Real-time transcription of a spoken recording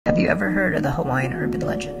Have you ever heard of the Hawaiian urban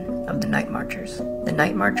legend of the Night Marchers? The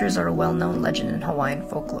Night Marchers are a well-known legend in Hawaiian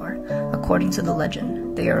folklore. According to the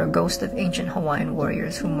legend, they are a ghost of ancient Hawaiian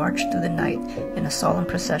warriors who marched through the night in a solemn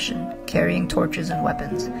procession, carrying torches and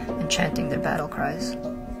weapons, and chanting their battle cries.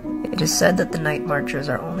 It is said that the Night Marchers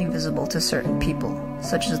are only visible to certain people,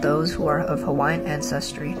 such as those who are of Hawaiian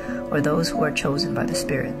ancestry or those who are chosen by the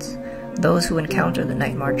spirits. Those who encounter the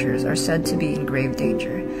Night Marchers are said to be in grave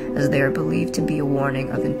danger, as they are believed to be a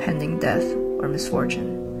warning of impending death or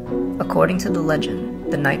misfortune. According to the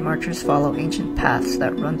legend, the Night Marchers follow ancient paths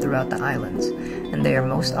that run throughout the islands, and they are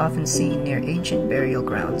most often seen near ancient burial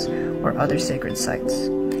grounds or other sacred sites.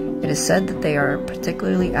 It is said that they are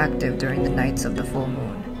particularly active during the nights of the full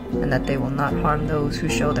moon, and that they will not harm those who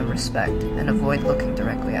show them respect and avoid looking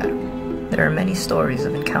directly at them. There are many stories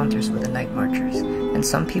of encounters with the Night Marchers, and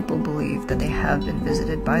some people believe that they have been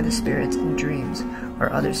visited by the spirits in dreams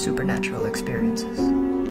or other supernatural experiences.